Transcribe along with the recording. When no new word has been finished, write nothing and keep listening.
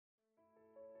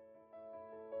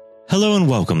Hello and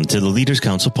welcome to the Leaders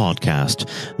Council podcast,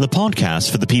 the podcast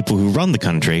for the people who run the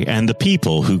country and the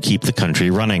people who keep the country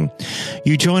running.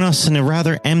 You join us in a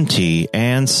rather empty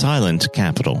and silent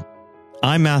capital.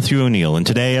 I'm Matthew O'Neill, and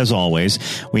today, as always,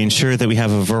 we ensure that we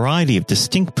have a variety of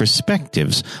distinct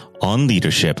perspectives on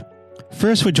leadership.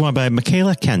 First, we're joined by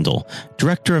Michaela Kendall,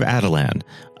 Director of Adelan,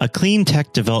 a clean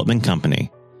tech development company.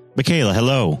 Michaela,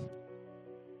 hello.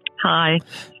 Hi.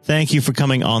 Thank you for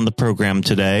coming on the program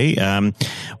today.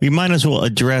 We might as well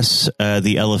address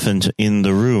the elephant in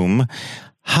the room.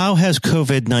 How has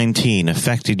COVID-19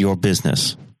 affected your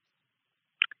business?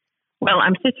 Well,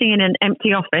 I'm sitting in an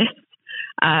empty office,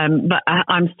 but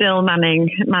I'm still manning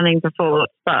the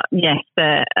fort. But yes,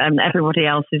 everybody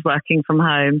else is working from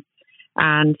home.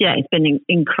 And yeah, it's been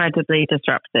incredibly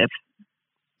disruptive.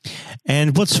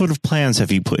 And what sort of plans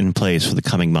have you put in place for the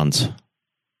coming months?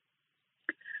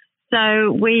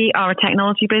 So we are a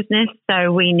technology business,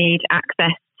 so we need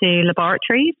access to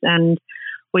laboratories and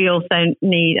we also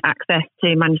need access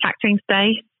to manufacturing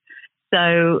space.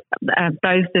 So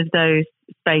both of those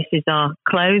spaces are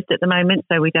closed at the moment,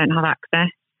 so we don't have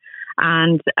access.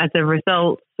 And as a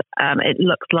result, it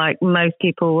looks like most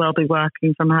people will be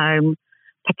working from home,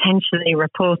 potentially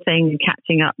reporting and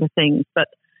catching up with things. But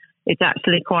it's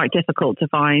actually quite difficult to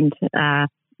find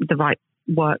the right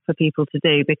work for people to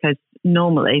do, because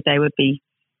normally they would be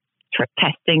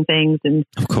testing things and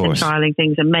trialing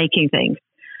things and making things.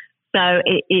 So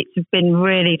it's been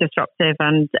really disruptive,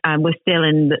 and we're still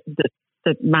in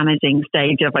the managing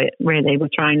stage of it. Really, we're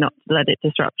trying not to let it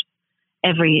disrupt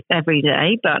every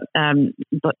day,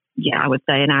 but yeah, I would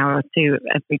say an hour or two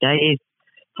every day is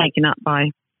taken up by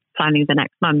planning the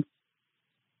next month.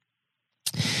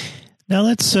 Now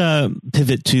let's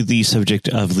pivot to the subject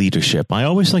of leadership. I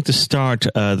always like to start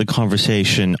the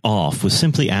conversation off with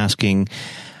simply asking,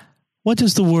 what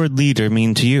does the word leader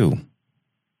mean to you?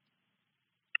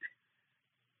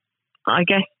 I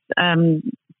guess the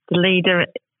leader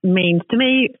means to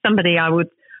me somebody I would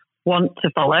want to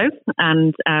follow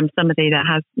and somebody that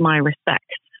has my respect.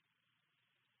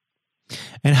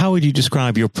 And how would you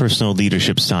describe your personal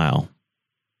leadership style?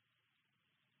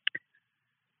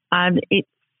 It's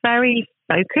very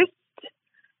focused.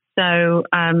 So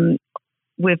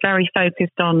we're very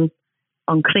focused on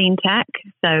clean tech.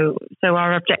 So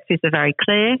our objectives are very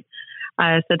clear.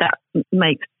 So that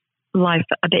makes life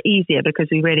a bit easier because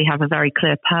we really have a very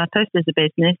clear purpose as a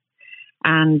business.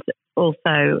 And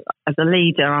also as a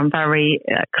leader, I'm very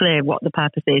clear what the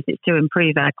purpose is. It's to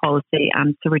improve air quality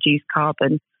and to reduce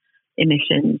carbon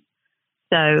emissions.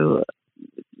 So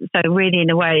really,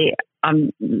 in a way, I'm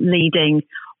leading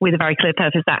with a very clear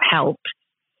purpose that helps.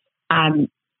 I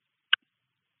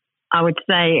would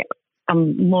say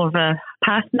I'm more of a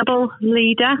personable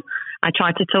leader. I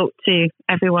try to talk to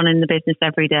everyone in the business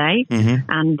every day,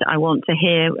 and I want to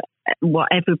hear what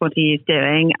everybody is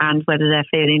doing and whether they're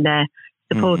feeling they're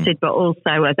supported, but also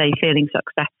are they feeling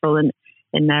successful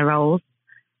in their roles.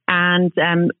 And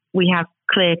we have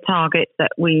clear targets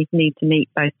that we need to meet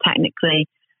both technically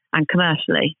and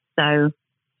commercially. So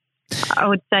I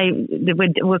would say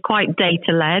we're quite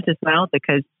data-led as well,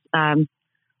 because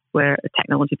we're a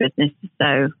technology business.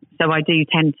 So I do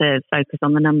tend to focus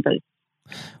on the numbers.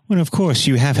 Well, of course,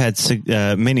 you have had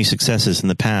many successes in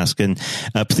the past, and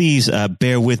please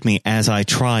bear with me as I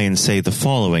try and say the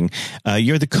following.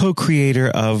 You're the co-creator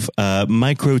of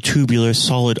microtubular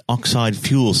solid oxide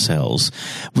fuel cells.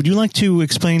 Would you like to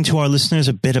explain to our listeners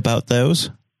a bit about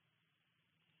those?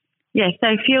 Yes, so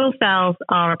fuel cells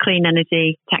are a clean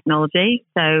energy technology,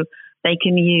 so they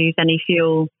can use any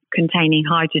fuel containing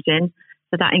hydrogen.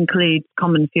 So that includes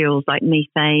common fuels like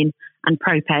methane and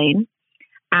propane.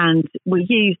 And we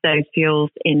use those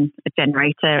fuels in a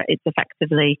generator. It's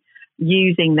effectively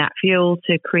using that fuel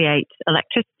to create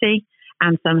electricity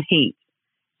and some heat.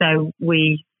 So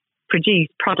we produce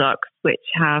products which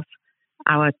have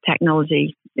our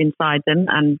technology inside them,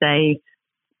 and they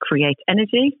create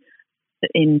energy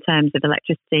in terms of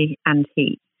electricity and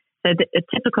heat. So a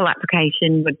typical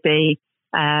application would be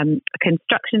a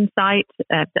construction site,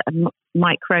 a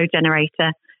micro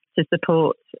generator to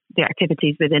support the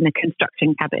activities within a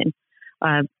construction cabin.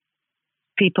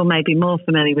 People may be more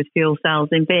familiar with fuel cells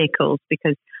in vehicles,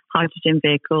 because hydrogen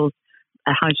vehicles,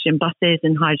 hydrogen buses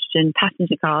and hydrogen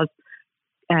passenger cars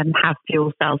have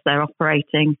fuel cells. They're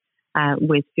operating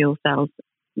with fuel cells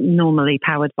normally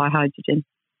powered by hydrogen.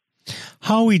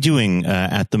 How are we doing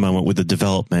at the moment with the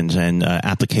development and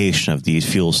application of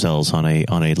these fuel cells on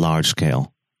a large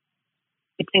scale?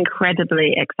 It's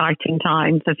incredibly exciting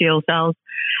time for fuel cells,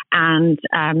 and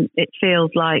it feels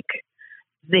like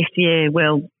this year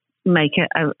will make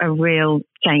a real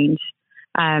change.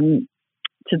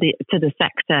 to the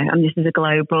sector. And this is a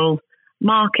global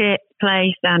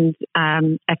marketplace, and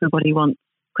everybody wants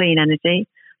clean energy,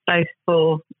 both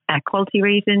for air quality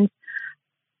reasons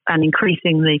and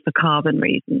increasingly for carbon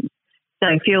reasons. So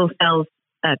fuel cells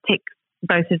tick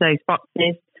both of those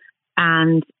boxes,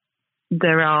 and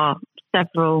there are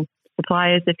several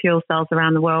suppliers of fuel cells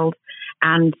around the world,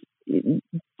 and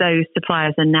those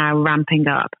suppliers are now ramping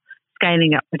up,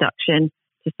 scaling up production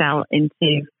to sell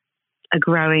into a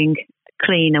growing,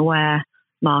 clean, aware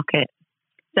market.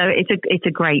 So it's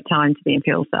a great time to be in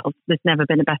fuel cells. There's never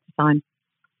been a better time.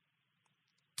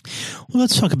 Well,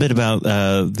 let's talk a bit about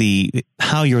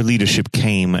how your leadership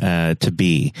came to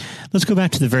be. Let's go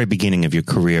back to the very beginning of your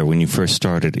career when you first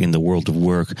started in the world of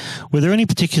work. Were there any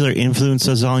particular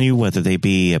influences on you, whether they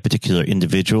be a particular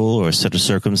individual or a set of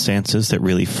circumstances that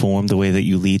really formed the way that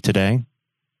you lead today?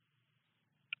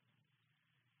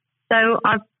 So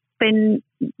I've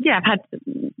had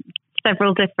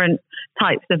several different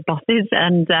types of bosses,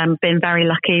 and been very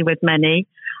lucky with many.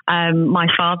 My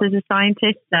father's a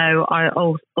scientist, so I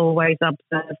always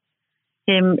observed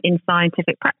him in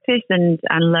scientific practice and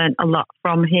learned a lot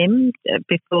from him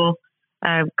before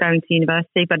going to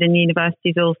university. But in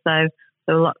universities also,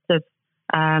 there were lots of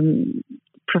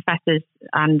professors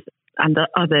and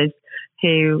others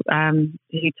who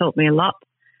taught me a lot.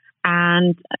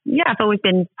 And I've always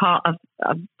been part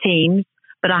of teams,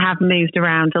 but I have moved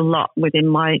around a lot within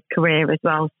my career as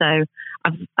well. So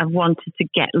I've wanted to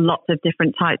get lots of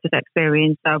different types of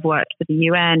experience. So I've worked for the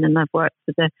UN, and I've worked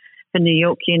for New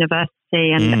York University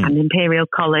and Imperial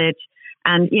College,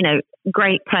 and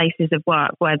great places of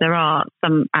work where there are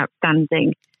some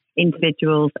outstanding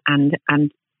individuals and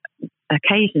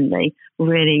occasionally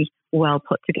really well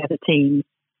put together teams.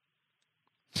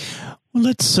 Well,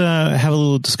 let's have a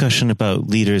little discussion about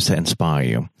leaders that inspire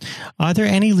you. Are there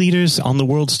any leaders on the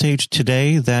world stage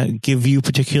today that give you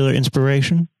particular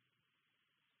inspiration?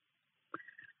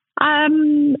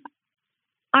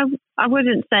 I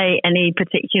wouldn't say any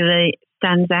particularly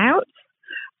stands out,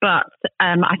 but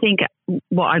I think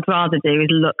what I'd rather do is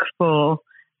look for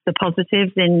the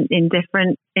positives in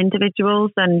different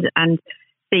individuals and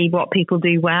see what people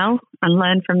do well and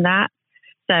learn from that.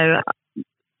 So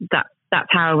that's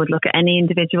how I would look at any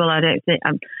individual. I don't think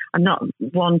I'm not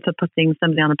one for putting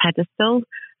somebody on a pedestal.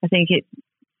 I think it's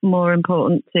more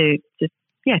important to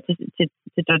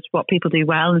judge what people do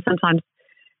well, and sometimes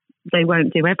they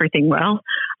won't do everything well.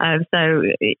 So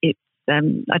it's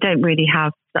I don't really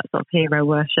have that sort of hero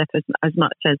worship as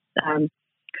much as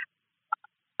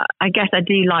I guess I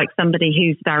do like somebody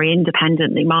who's very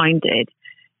independently minded.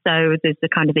 So there's the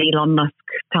kind of Elon Musk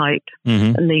type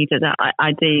leader that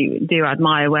I do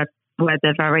admire, where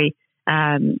they're very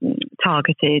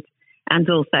targeted, and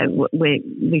also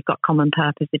we've got common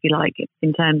purpose, if you like,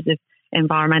 in terms of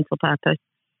environmental purpose.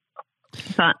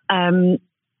 But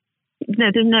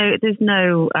there's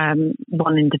no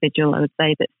one individual, I would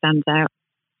say, that stands out.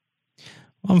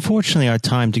 Unfortunately, our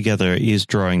time together is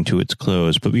drawing to its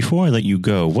close. But before I let you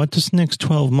go, what does the next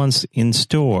 12 months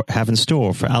have in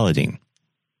store for Adelan?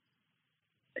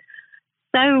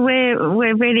 So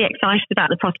we're really excited about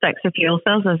the prospects for fuel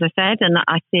cells, as I said, and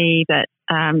I see that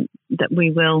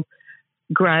we will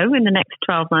grow in the next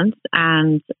 12 months,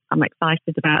 and I'm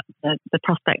excited about the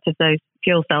prospect of those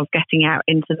fuel cells getting out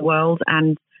into the world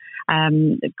and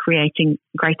creating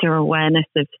greater awareness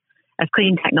of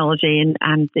clean technology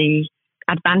and the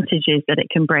advantages that it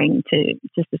can bring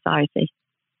to society.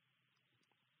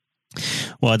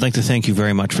 Well, I'd like to thank you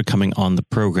very much for coming on the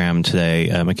program today,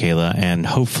 Michaela, and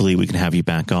hopefully we can have you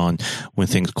back on when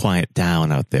things quiet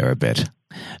down out there a bit.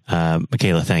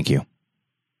 Michaela, thank you.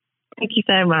 Thank you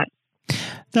so much.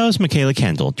 That was Michaela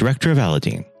Kendall, Director of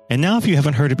Adelan. And now, if you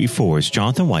haven't heard it before, is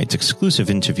Jonathan White's exclusive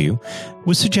interview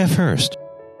with Sir Geoff Hurst.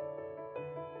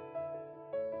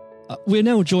 We're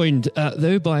now joined,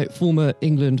 though, by former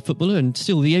England footballer and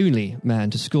still the only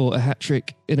man to score a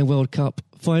hat-trick in a World Cup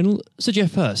final, Sir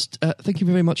Geoff Hurst. Thank you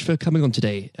very much for coming on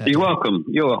today. You're welcome.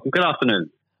 You're welcome. Good afternoon.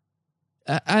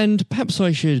 And perhaps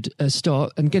I should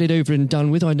start and get it over and done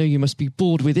with. I know you must be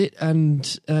bored with it,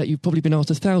 and you've probably been asked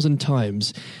 1,000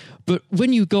 times. But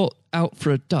when you got out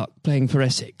for a duck playing for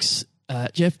Essex,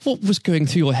 Geoff, what was going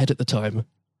through your head at the time?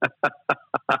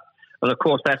 Well, of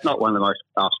course, that's not one of the most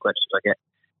asked questions I get.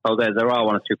 Although there are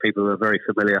one or two people who are very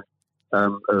familiar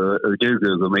who do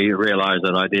Google me realise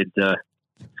that I did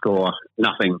score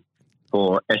nothing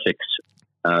for Essex,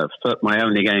 my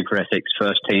only game for Essex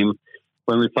first team,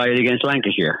 when we played against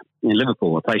Lancashire in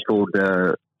Liverpool, a place called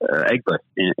Egbert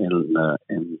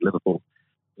in Liverpool,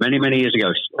 many, many years ago,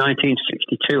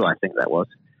 1962, I think that was.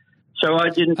 So I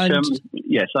didn't, I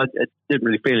didn't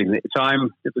really feel it at the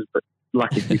time. It was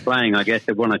lucky to be playing, I guess.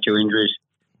 There were one or two injuries.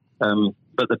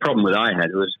 But the problem that I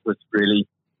had was really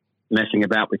messing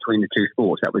about between the two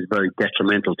sports. That was very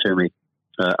detrimental to me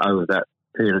over that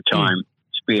period of time,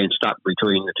 being stuck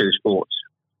between the two sports.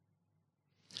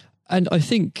 And I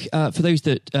think for those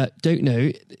that don't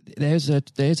know, there's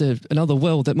another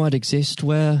world that might exist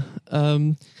where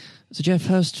Sir Geoff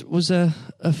Hurst was a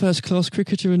first-class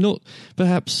cricketer and not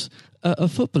perhaps a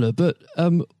footballer. But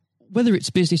whether it's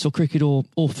business or cricket or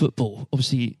football,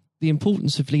 obviously the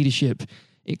importance of leadership,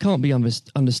 it can't be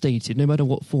understated, no matter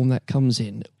what form that comes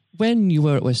in. When you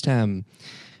were at West Ham,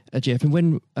 Geoff, and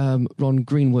when Ron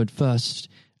Greenwood first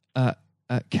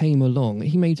came along,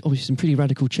 he made obviously some pretty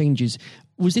radical changes.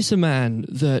 Was this a man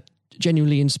that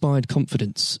genuinely inspired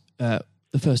confidence the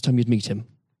first time you'd meet him?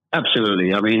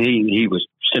 Absolutely. I mean, he was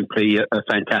simply a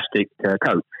fantastic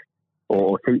coach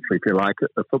or teacher, if you like,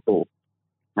 of football.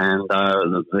 And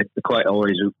the quite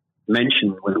always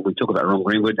mentioned when we talk about Ron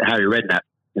Greenwood, Harry Redknapp,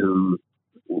 who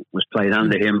was played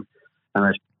under him and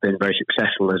has been very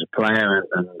successful as a player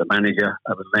and the manager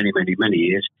over many, many, many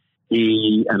years.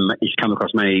 He's come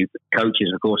across many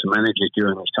coaches, of course, and managers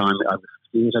during his time over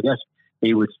years, I guess.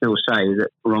 He would still say that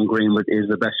Ron Greenwood is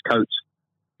the best coach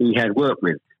he'd worked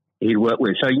with.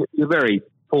 So you're very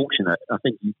fortunate. I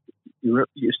think you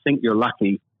think you're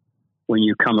lucky when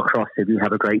you come across, if you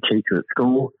have a great teacher at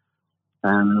school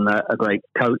and a great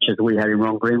coach as we had in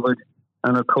Ron Greenwood,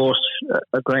 and of course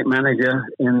a great manager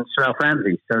in Sir Alf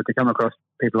Ramsey. So to come across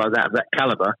people like that, of that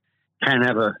calibre, can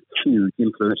have a huge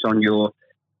influence on your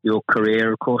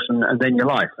career, of course, and then your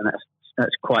life. And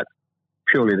that's quite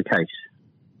purely the case.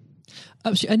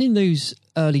 Absolutely. And in those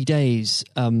early days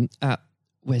at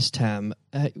West Ham,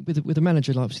 with a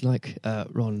manager like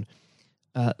Ron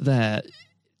there,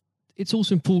 it's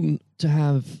also important to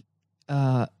have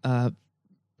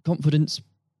confidence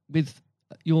with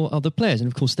your other players, and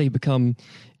of course they become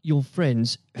your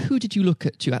friends. Who did you look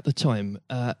to at the time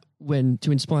when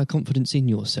to inspire confidence in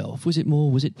yourself? Was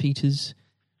it Peters?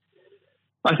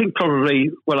 I think probably,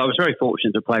 I was very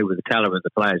fortunate to play with the calibre of the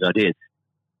players I did.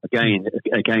 Again,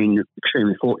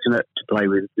 extremely fortunate to play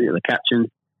with the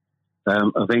captain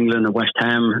of England and West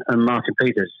Ham, and Martin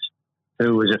Peters,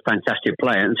 who was a fantastic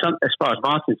player. And as far as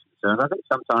Martin's concerned, I think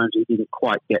sometimes he didn't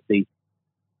quite get the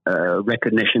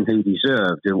recognition he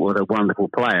deserved. What a wonderful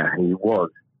player he was.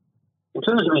 In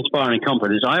terms of inspiring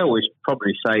confidence, I always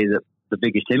probably say that the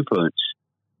biggest influence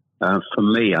for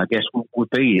me, I guess, would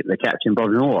be the captain,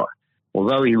 Bob Noor.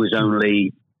 Although he was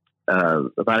only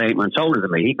about 8 months older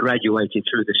than me, he graduated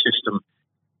through the system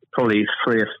probably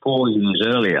 3 or 4 years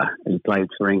earlier. He played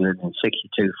for England in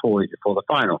 62, 4 years before the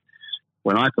final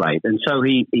when I played. And so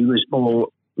he was more,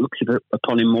 looked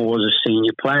upon him more as a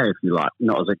senior player, if you like,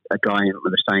 not as a guy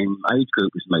with the same age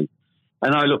group as me.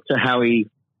 And I looked at how he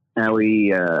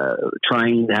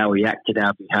trained, how he acted,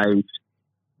 how he behaved,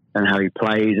 and how he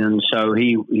played. And so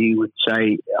he would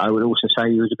say, I would also say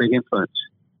he was a big influence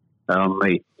on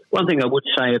me. One thing I would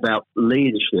say about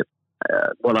leadership,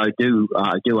 what I do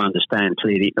understand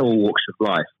clearly in all walks of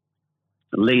life,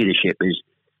 leadership is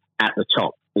at the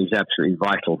top, is absolutely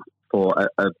vital for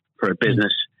a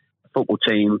business, a football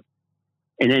team,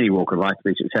 in any walk of life to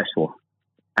be successful.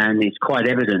 And it's quite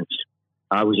evident.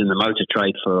 I was in the motor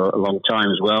trade for a long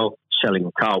time as well, selling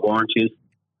car warranties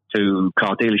to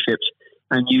car dealerships.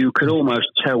 And you could almost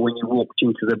tell when you walked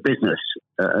into the business,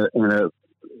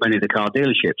 many of the car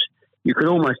dealerships, you could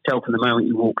almost tell from the moment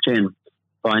you walked in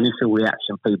by initial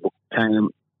reaction, people came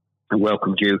and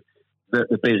welcomed you, that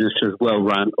the business was well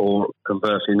run or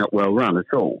conversely not well run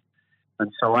at all.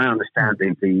 And so I understand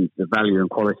the value and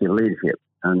quality of leadership.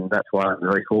 And that's why I'm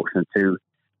very fortunate to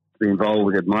be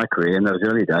involved in my career in those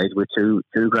early days with two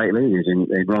great leaders in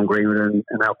Ron Greenwood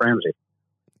and Alf Ramsey.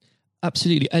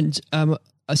 Absolutely. And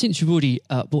since you've already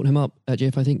brought him up,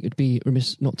 Geoff, I think it'd be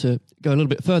remiss not to go a little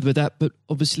bit further with that. But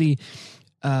obviously,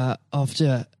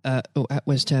 after at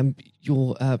West Ham,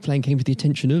 your playing came to the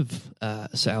attention of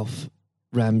Sir Alf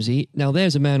Ramsey. Now,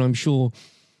 there's a man I'm sure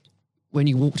when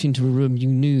you walked into a room, you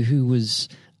knew who was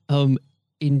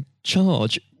in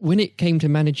charge. When it came to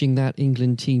managing that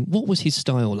England team, what was his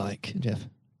style like, Geoff?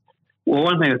 Well,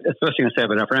 the first thing I say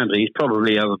about Alf Ramsey, he's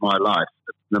probably over my life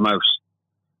the most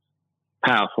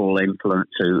powerful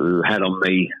influence who had on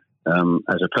me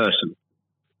as a person.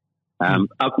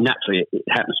 Naturally, it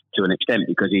happens to an extent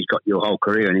because he's got your whole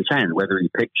career in his hand. Whether he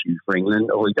picks you for England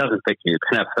or he doesn't pick you, it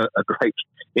can have a great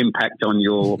impact on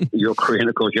your career and,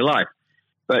 of course, your life.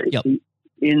 But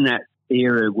in that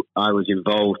era I was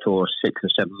involved for 6 or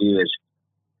 7 years,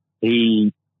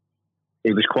 it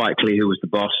was quite clear who was the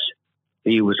boss.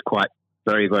 He was quite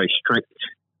very, very strict.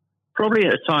 Probably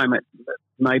at a time, it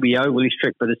may be overly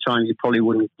strict, but at a time you probably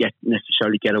wouldn't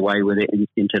necessarily get away with it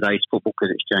in today's football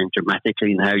because it's changed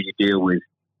dramatically in how you deal with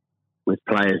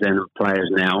players then and players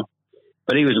now.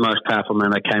 But he was the most powerful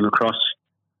man I came across,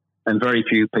 and very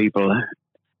few people.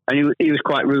 And he was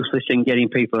quite ruthless in getting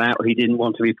people out who didn't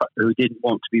want to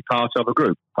be part of a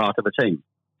group, part of a team.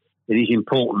 It is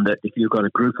important that if you've got a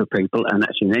group of people, and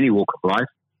that's in any walk of life,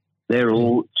 they're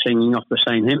all singing off the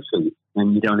same hymn sheet,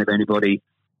 and you don't have anybody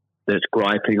that's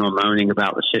griping or moaning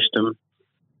about the system.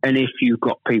 And if you've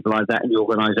got people like that in your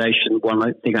organisation,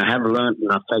 one thing I have learned,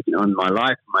 and I've taken it on in my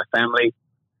life, my family,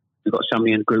 you've got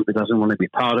somebody in the group that doesn't want to be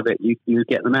part of it, you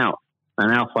get them out.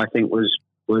 And Alf, I think, was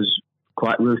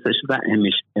quite ruthless of that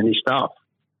in his staff.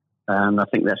 And I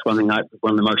think that's one of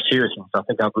the most serious things I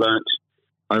think I've learnt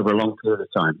over a long period of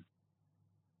time.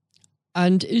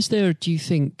 And is there, do you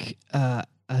think,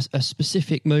 a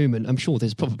specific moment, I'm sure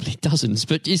there's probably dozens,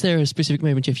 but is there a specific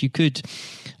moment, Jeff, you could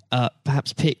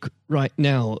perhaps pick right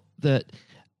now that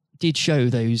did show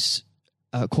those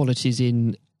qualities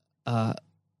in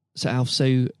Sir Alf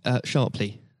so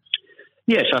sharply?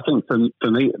 Yes, I think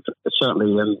for me,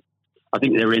 certainly, I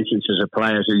think there are instances of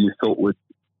players who you thought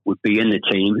would be in the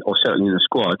team or certainly in the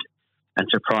squad, and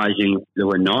surprising they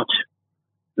were not.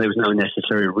 There was no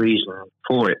necessary reason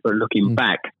for it, but looking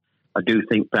back, I do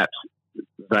think perhaps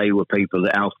they were people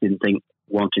that Alf didn't think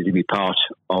wanted to be part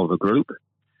of a group.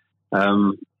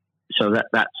 So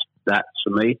that's for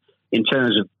me. In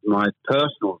terms of my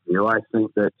personal view, I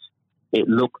think that it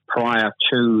looked prior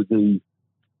to the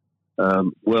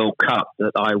World Cup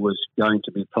that I was going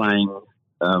to be playing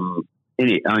in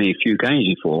it. Only a few games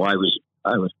before I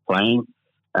was playing,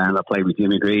 and I played with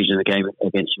Jimmy Greaves in a game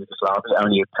against Yugoslavia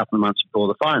only a couple of months before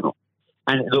the final.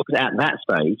 And it looked at that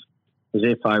stage as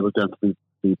if I was going to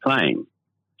be playing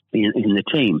in the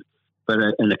team. But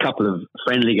in a couple of more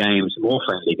friendly games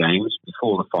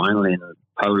before the final in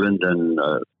Poland and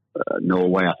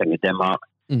Norway, I think, and Denmark,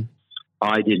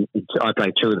 I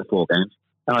played 2 of the 4 games,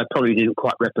 and I probably didn't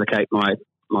quite replicate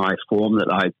my form that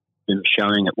I'd been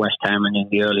showing at West Ham and in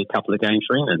the early couple of games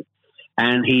for England.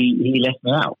 And he left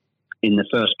me out in the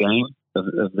first game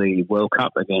of the World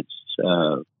Cup against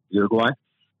Uruguay.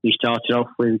 He started off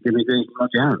with Jimmy Greaves and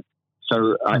Roger Hunt.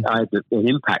 So I had an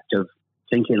impact of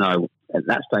thinking at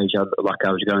that stage like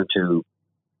I was going to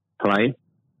play,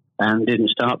 and didn't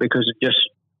start because of just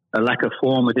a lack of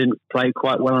form. I didn't play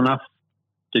quite well enough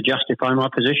to justify my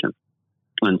position.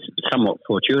 And somewhat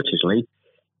fortuitously,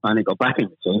 I only got back in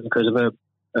the team because of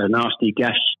a nasty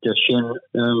gash to shin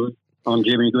on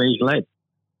Jimmy Greaves' leg.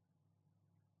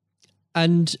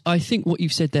 And I think what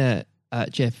you've said there,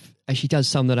 Jeff, actually does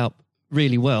sum that up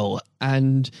really well.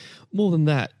 And more than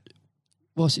that,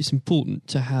 whilst it's important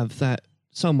to have that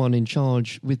someone in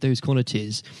charge with those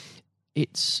qualities,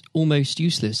 it's almost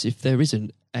useless if there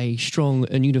isn't a strong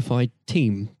and unified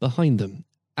team behind them.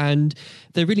 And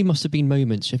there really must have been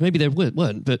moments, Jeff, maybe there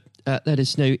weren't, but let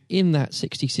us know, in that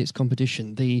 66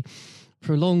 competition, the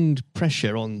prolonged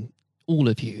pressure on all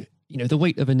of you, the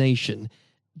weight of a nation,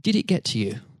 did it get to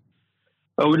you?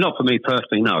 Oh, not for me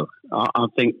personally, no. I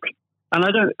think, and I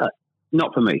don't,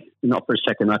 not for me, not for a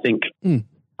second. I think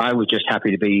I was just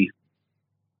happy to be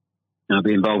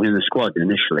involved in the squad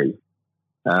initially.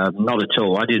 Not at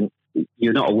all.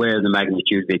 You're not aware of the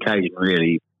magnitude of the occasion,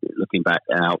 really, looking back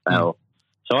out.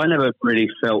 So I never really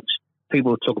felt,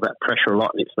 people talk about pressure a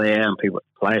lot and it's there, and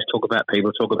players talk about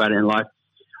it in life.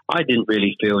 I didn't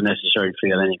really necessarily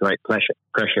feel any great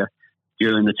pressure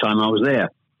during the time I was there.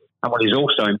 And what is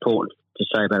also important to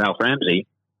say about Alf Ramsey,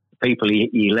 the people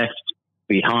he left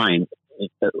behind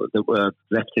that were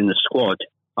left in the squad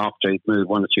after he'd moved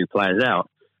 1 or 2 players out,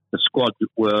 the squad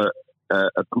were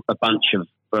a bunch of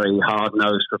very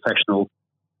hard-nosed, professional,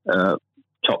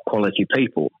 top-quality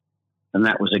people. And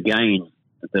that was, again,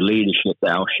 the leadership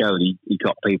that Al showed. He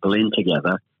got people in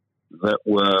together that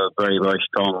were very, very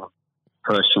strong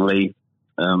personally.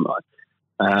 And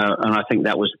I think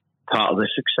that was part of the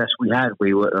success we had.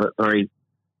 We were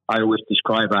I always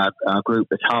describe our group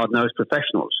as hard-nosed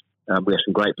professionals. We have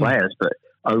some great players, but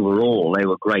overall they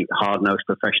were great hard-nosed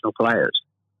professional players.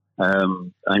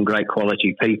 And great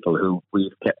quality people who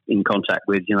we've kept in contact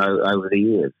with, over the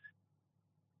years.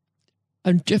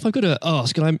 And Jeff, I've got to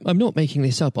ask, and I'm not making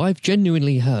this up, I've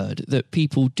genuinely heard that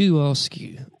people do ask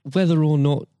you whether or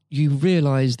not you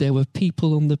realise there were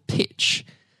people on the pitch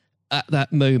at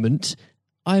that moment.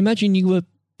 I imagine you were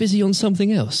busy on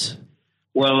something else.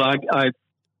 Well, I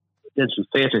did some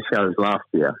theatre shows last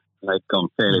year. They've gone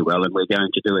fairly well, and we're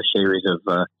going to do a series of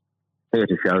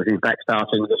theatre shows, in fact,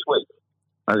 starting this week,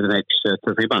 over the next 2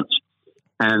 or 3 months.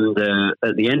 And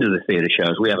at the end of the theatre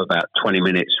shows, we have about 20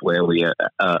 minutes where we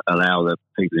allow the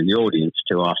people in the audience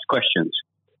to ask questions.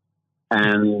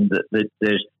 And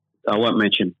I won't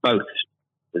mention both.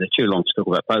 They're too long to talk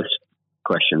about both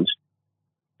questions.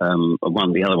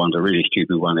 The other one's a really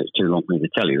stupid one. It's too long for me to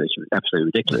tell you. It's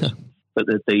absolutely ridiculous. But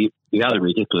the other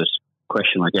ridiculous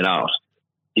question I get asked,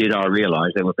 did I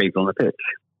realise there were people on the pitch?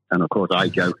 And of course I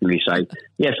jokingly say,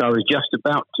 yes, I was just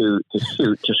about to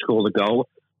shoot to score the goal.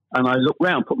 And I looked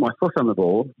round, put my foot on the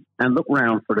ball, and looked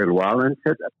round for a little while and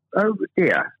said, oh,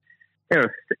 dear, there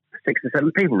are 6 or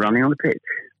 7 people running on the pitch.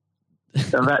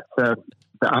 So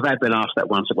I've been asked that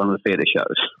once at one of the theatre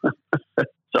shows.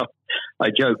 So I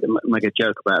make a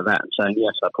joke about that and saying,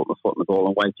 yes, I put my foot on the ball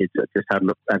and waited to just have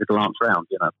a glance round,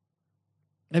 you know.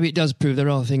 Maybe it does prove there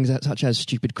are things such as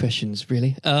stupid questions,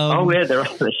 really. Yeah, there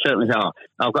certainly are.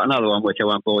 I've got another one which I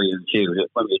won't bore you into.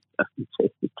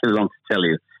 It's too long to tell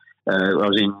you. I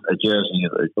was in a Jersey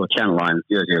or Channel Line,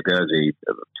 Jersey or Guernsey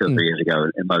 2 or 3 years ago,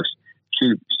 and most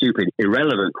stupid,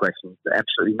 irrelevant questions,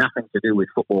 absolutely nothing to do with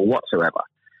football whatsoever,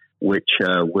 which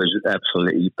was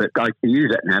absolutely. But I can use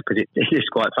that now because it is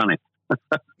quite funny.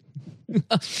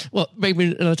 Well,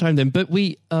 maybe another time then. But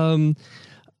we. Well,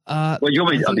 you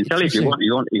want me? I can tell you if you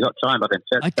want. You got time? I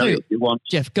can tell you if you want.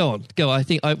 Jeff, go on. Go. I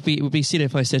think it would be silly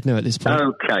if I said no at this point.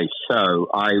 Okay, so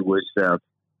I was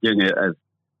doing at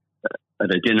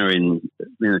a dinner in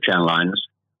the Channel Lines,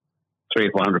 300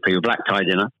 or 400 people, black tie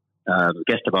dinner,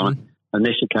 guest of honour. On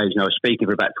this occasion, I was speaking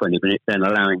for about 20 minutes, then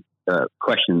allowing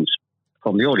questions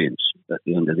from the audience at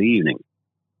the end of the evening.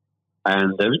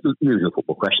 And there was usual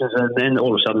football questions, and then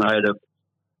all of a sudden I heard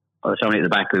somebody at the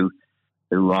back who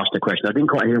asked a question. I didn't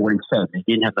quite hear what he said. He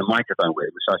didn't have the microphone with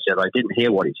him, so I said, I didn't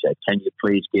hear what he said. Can you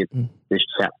please give this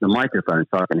chap the microphone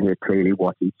so I can hear clearly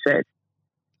what he said?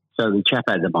 So the chap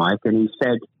had the mic, and he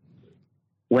said,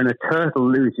 when a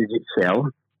turtle loses its shell,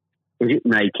 is it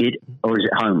naked or is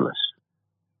it homeless?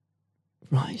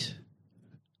 Right.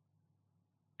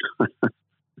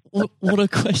 What a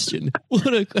question.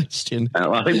 What a question.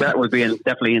 I think that would be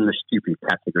definitely in the stupid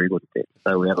category, wouldn't it?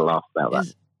 So we had a laugh about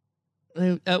that.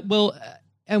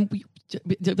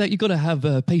 You've got to have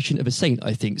a patient of a saint,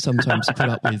 I think, sometimes to put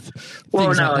up with things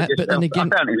like that. But then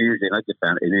again, I found it amusing. I just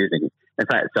found it amusing. In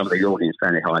fact, some of the audience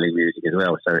found it highly amusing as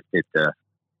well. So it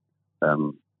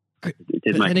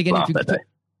did make me laugh that day.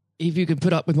 If you can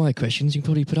put up with my questions, you can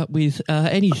probably put up with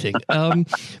anything.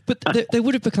 But there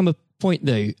would have become a point,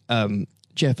 though,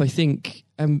 Jeff, I think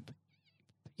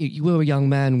you were a young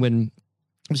man when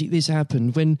obviously this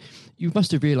happened, when you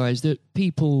must have realised that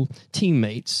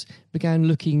teammates, began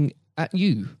looking at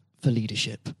you for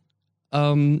leadership.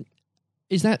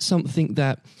 Is that something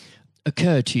that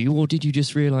occurred to you, or did you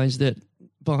just realise that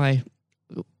by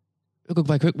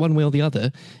one way or the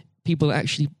other, people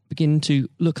actually begin to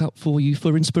look up for you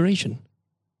for inspiration?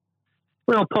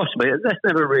 Well, possibly. That's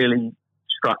never really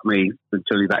struck me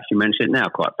until you've actually mentioned it now,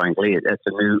 quite frankly. It's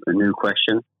a new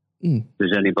question.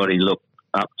 Does anybody look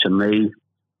up to me?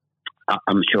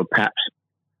 I'm sure perhaps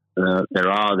there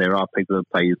are people who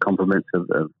pay you compliments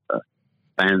of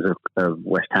fans of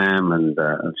West Ham and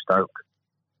Stoke,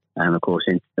 and of course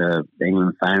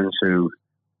England fans who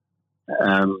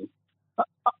I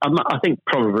think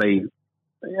probably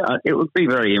it would be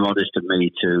very immodest of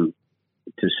me to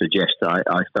suggest that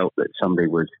I felt that somebody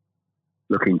was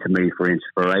looking to me for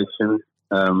inspiration.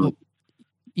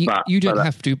 You don't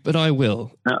have to, but I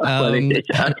will. It's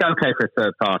okay for a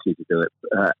third party to do it.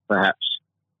 Perhaps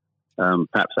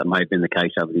that may have been the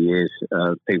case over the years.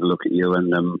 People look at you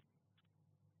and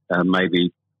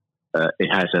maybe it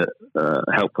has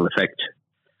a helpful effect.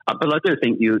 But I do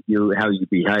think you how you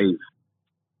behave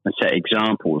and set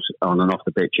examples on and off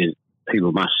the pitches,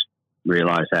 people must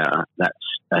realise that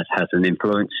has an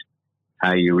influence.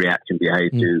 How you react and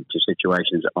behave to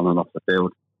situations on and off the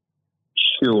field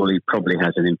surely probably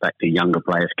has an impact to younger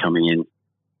players coming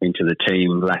into the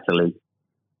team latterly.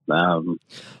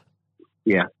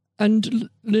 Yeah. And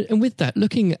with that,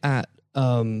 looking at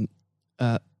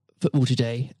football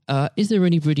today, is there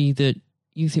anybody that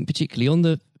you think particularly on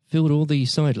the field or the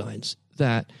sidelines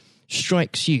that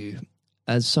strikes you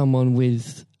as someone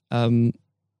with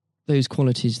those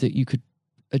qualities that you could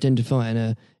identify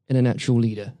in a natural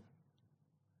leader?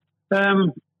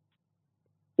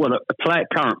 Well,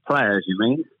 current players, you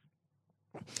mean?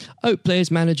 Oh, players,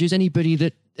 managers, anybody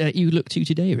that you look to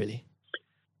today, really?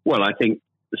 Well, I think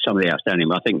some of the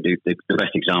outstanding. I think the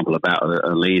best example about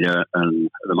a leader and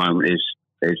at the moment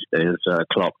is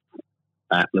Klopp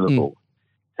at Liverpool.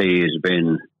 He has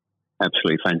been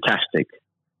absolutely fantastic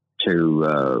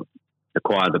to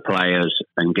acquire the players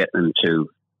and get them to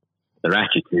Their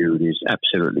attitude is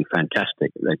absolutely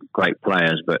fantastic. They're great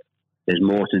players, but there's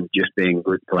more than just being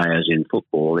good players in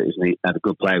football. It is have a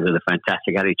good player with a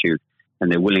fantastic attitude,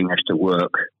 and their willingness to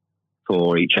work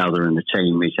for each other and the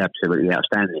team is absolutely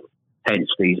outstanding. Hence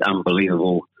these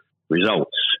unbelievable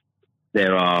results.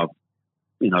 There are,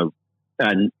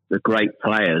 and the great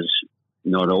players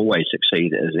not always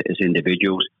succeed as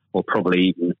individuals, or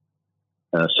probably even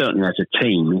certainly as a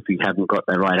team if you haven't got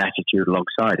the right attitude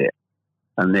alongside it.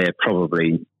 And they're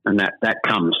probably, and that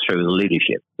comes through the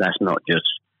leadership. That's not just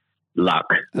luck.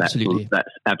 Absolutely. That's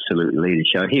absolute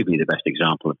leadership. He'd be the best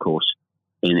example, of course,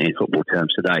 in football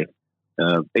terms today.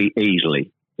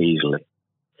 Easily.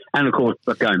 And of course,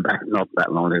 but going back not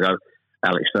that long ago,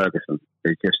 Alex Ferguson,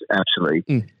 who's just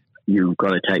absolutely, you've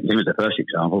got to take him as the first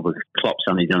example, because Klopp's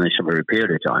only done this over a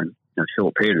period of time, a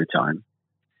short period of time.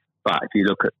 But if you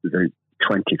look at the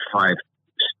 26,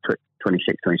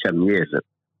 27 years that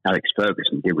Alex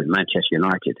Ferguson did with Manchester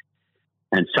United,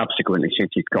 and subsequently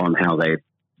since he's gone, how they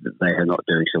are not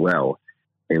doing so well.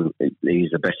 He's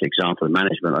the best example of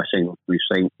management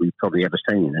we've probably ever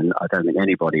seen, and I don't think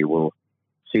anybody will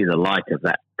see the like of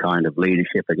that kind of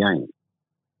leadership again.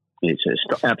 It's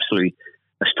absolutely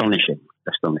astonishing.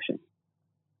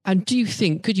 And do you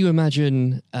think, could you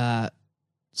imagine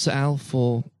Sir Alf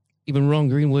or even Ron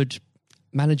Greenwood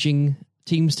managing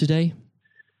teams today?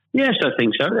 Yes, I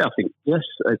think so. I think yes,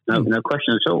 no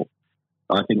question at all.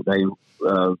 I think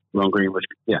Ron Greenwood.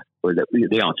 Yeah,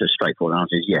 the answer, straightforward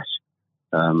answer is yes.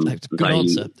 Good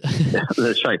answer.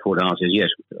 The straightforward answer is yes.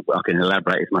 I can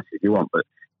elaborate as much as you want, but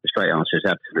the straight answer is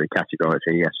absolutely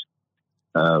categorically yes.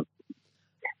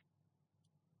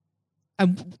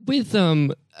 And with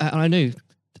and I know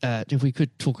if we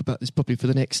could talk about this probably for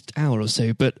the next hour or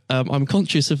so, but I'm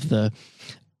conscious of the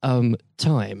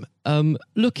time.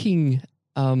 Looking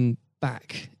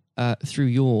back through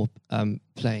your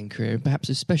playing career, perhaps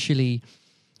especially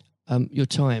your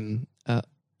time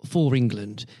for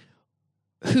England,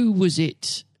 who was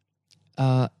it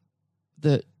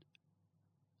that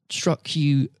struck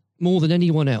you more than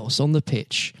anyone else on the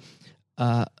pitch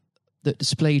that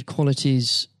displayed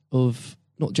qualities of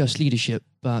not just leadership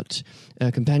but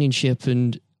companionship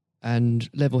and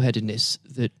level-headedness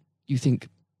that you think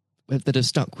that have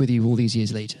stuck with you all these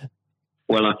years later?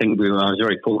 Well, I think I was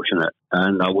very fortunate,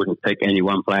 and I wouldn't pick any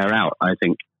one player out. I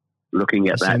think looking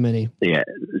at that,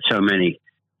 so many,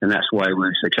 and that's why we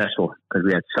were successful, because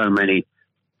we had so many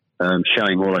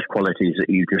showing all those qualities that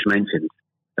you just mentioned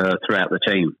throughout the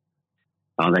team.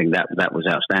 I think that was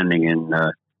outstanding, and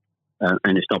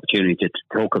it's an opportunity to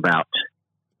talk about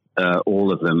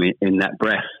all of them in that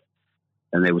breath.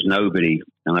 And there was nobody,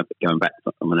 and going back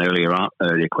from an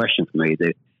earlier question for me,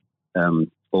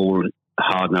 all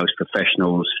hard-nosed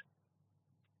professionals,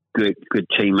 good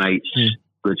teammates,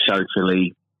 good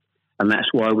socially, and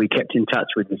that's why we kept in touch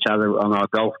with each other on our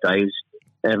golf days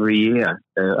every year,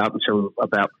 up until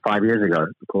about 5 years ago,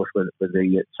 of course, with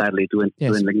the sadly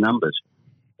dwindling numbers.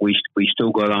 We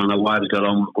still got on, our wives got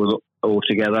on all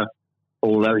together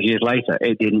all those years later.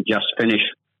 It didn't just finish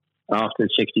after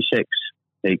 66.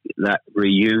 That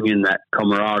reunion, that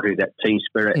camaraderie, that team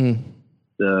spirit,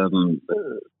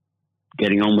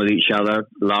 getting on with each other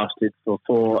lasted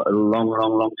for a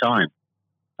long time.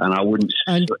 And I wouldn't,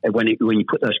 when you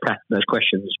put those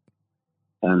questions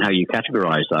and how you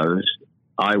categorise those,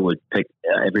 I would pick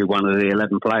every one of the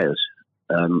 11 players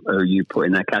who you put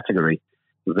in that category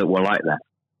that were like that.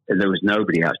 There was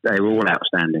nobody else. They were all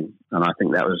outstanding. And I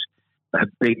think that was a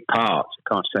big part. I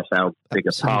can't stress how big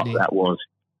a part that was.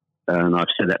 And I've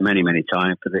said that many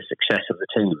times, for the success of the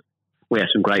team. We have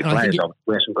some great players.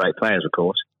 We have some great players, of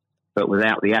course. But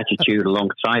without the attitude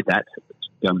alongside that,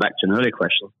 going back to an earlier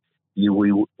question,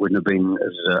 we wouldn't have been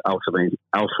as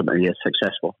ultimately as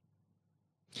successful.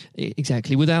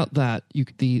 Exactly. Without that,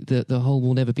 the whole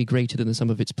will never be greater than the sum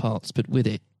of its parts. But with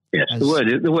it, yes, the word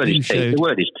is team.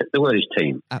 The word is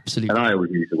team. Absolutely. And I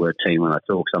always use the word team when I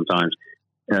talk. Sometimes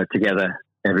together,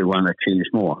 everyone achieves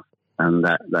more, and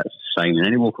that's the same in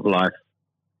any walk of life.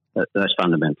 That's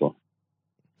fundamental.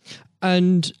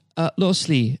 And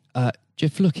lastly,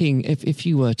 Jeff, looking if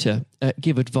you were to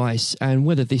give advice, and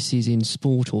whether this is in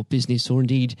sport or business or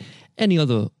indeed any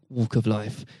other walk of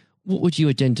life, what would you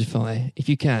identify, if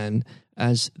you can,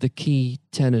 as the key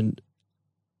tenet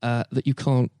that you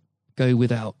can't go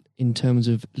without in terms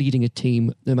of leading a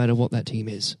team, no matter what that team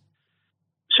is?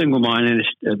 Single-mindedness,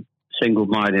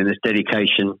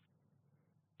 dedication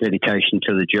to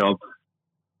the job,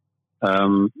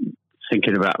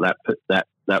 thinking about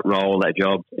that role, that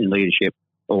job in leadership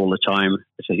all the time.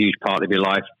 It's a huge part of your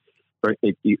life. I don't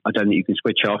think you can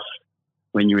switch off.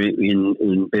 when you're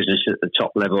in business at the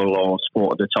top level or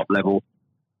sport at the top level,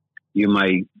 you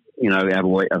may, have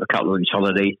a couple of weeks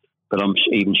holiday. But I'm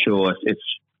even sure if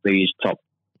these top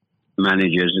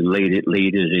managers and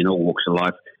leaders in all walks of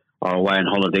life are away on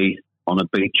holiday on a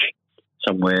beach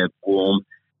somewhere warm,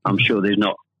 I'm sure they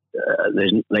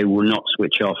will not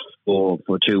switch off for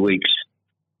 2 weeks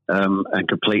and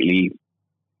completely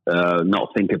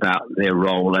not think about their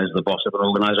role as the boss of an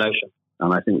organisation.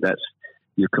 And I think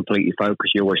you're completely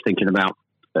focused. You're always thinking about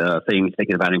things,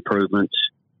 thinking about improvements,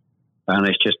 and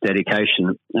it's just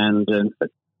dedication and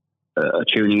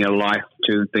tuning your life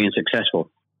to being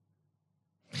successful.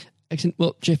 Excellent.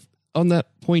 Well, Jeff, on that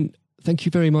point, thank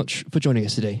you very much for joining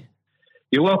us today.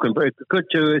 You're welcome. Very good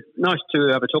nice to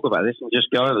have a talk about this and just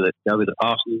go over the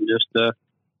past and just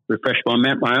refresh my own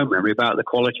memory about the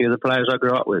quality of the players I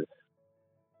grew up with.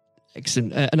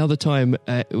 Excellent. Another time,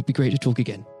 it would be great to talk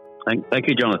again. Thank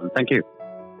you, Jonathan. Thank you.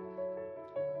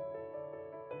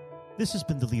 This has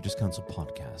been the Leaders Council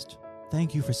podcast.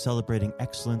 Thank you for celebrating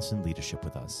excellence in leadership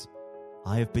with us.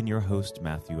 I have been your host,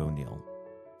 Matthew O'Neill.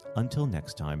 Until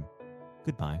next time,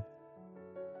 goodbye.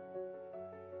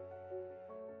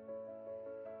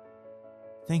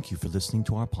 Thank you for listening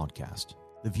to our podcast.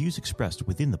 The views expressed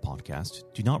within the podcast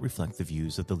do not reflect the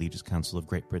views of the Leaders Council of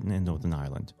Great Britain and Northern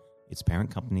Ireland, its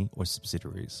parent company or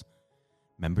subsidiaries,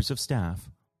 members of staff,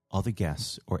 other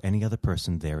guests, or any other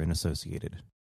person therein associated.